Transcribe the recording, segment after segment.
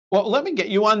Well, let me get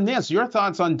you on this. Your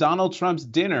thoughts on Donald Trump's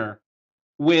dinner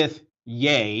with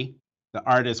Ye, the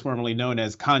artist formerly known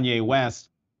as Kanye West,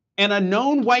 and a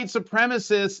known white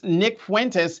supremacist, Nick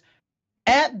Fuentes,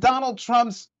 at Donald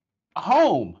Trump's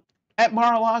home at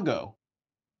Mar-a-Lago.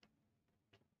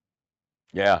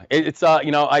 Yeah, it's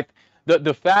you know,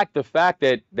 the fact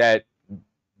that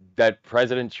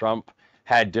President Trump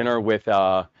had dinner with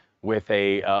a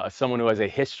someone who has a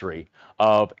history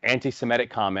of anti-Semitic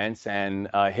comments and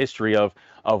a history of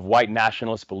white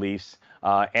nationalist beliefs,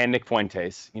 and Nick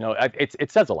Fuentes, you know,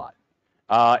 it says a lot.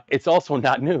 It's also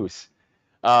not news.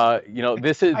 You know, I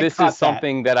this is caught that.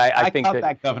 something that I I think caught that.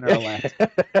 that, Governor-elect.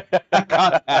 I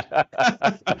caught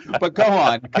that. But go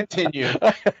on, continue.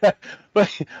 but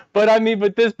I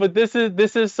mean,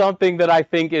 this is something that I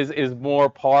think is more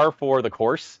par for the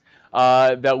course,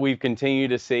 that we've continued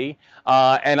to see,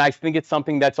 and I think it's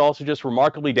something that's also just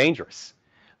remarkably dangerous.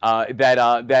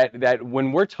 That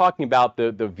when we're talking about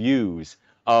the views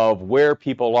of where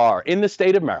people are in the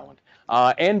state of Maryland,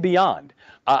 and beyond,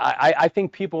 I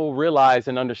think people realize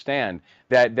and understand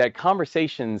that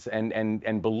conversations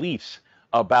and beliefs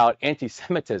about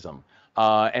anti-Semitism,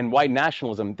 and white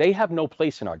nationalism, they have no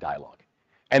place in our dialogue,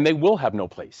 and they will have no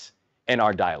place in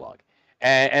our dialogue.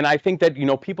 And I think that, you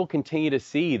know, people continue to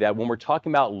see that when we're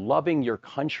talking about loving your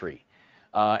country,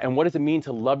 and what does it mean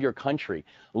to love your country?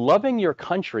 Loving your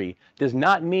country does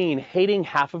not mean hating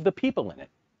half of the people in it.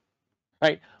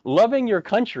 Right? Loving your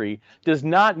country does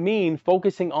not mean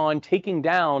focusing on taking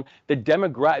down the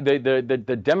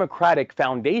democratic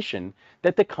foundation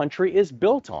that the country is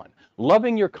built on.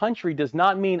 Loving your country does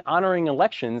not mean honoring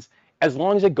elections as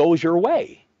long as it goes your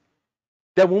way.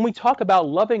 That when we talk about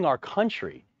loving our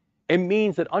country, it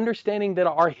means that understanding that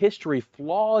our history,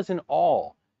 flaws and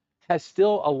all, has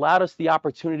still allowed us the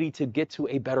opportunity to get to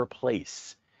a better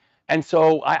place. And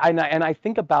so I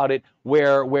think about it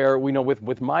where you know,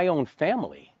 with my own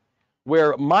family,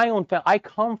 where my own I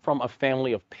come from a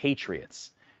family of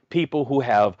patriots, people who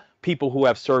have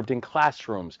served in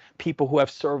classrooms, people who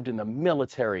have served in the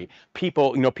military,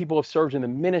 people, you know, people who have served in the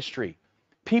ministry,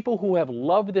 people who have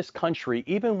loved this country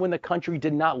even when the country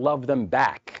did not love them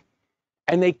back.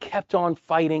 And they kept on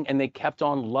fighting and they kept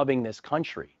on loving this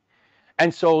country.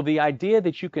 And so the idea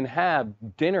that you can have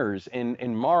dinners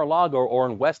in Mar-a-Lago or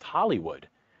in West Hollywood,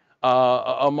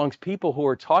 amongst people who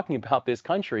are talking about this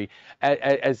country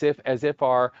as if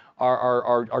our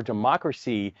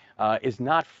democracy is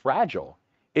not fragile,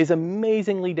 is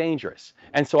amazingly dangerous.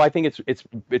 And so I think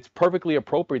it's perfectly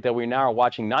appropriate that we now are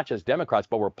watching not just Democrats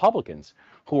but Republicans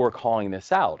who are calling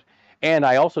this out. And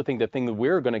I also think the thing that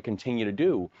we're going to continue to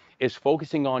do is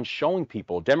focusing on showing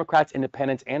people, Democrats,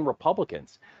 Independents, and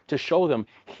Republicans, to show them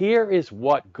here is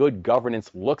what good governance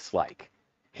looks like.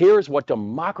 Here is what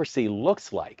democracy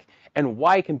looks like and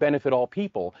why it can benefit all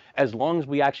people as long as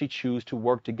we actually choose to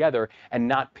work together and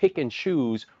not pick and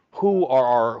choose who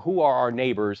are our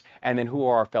neighbors and then who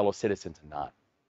are our fellow citizens and not.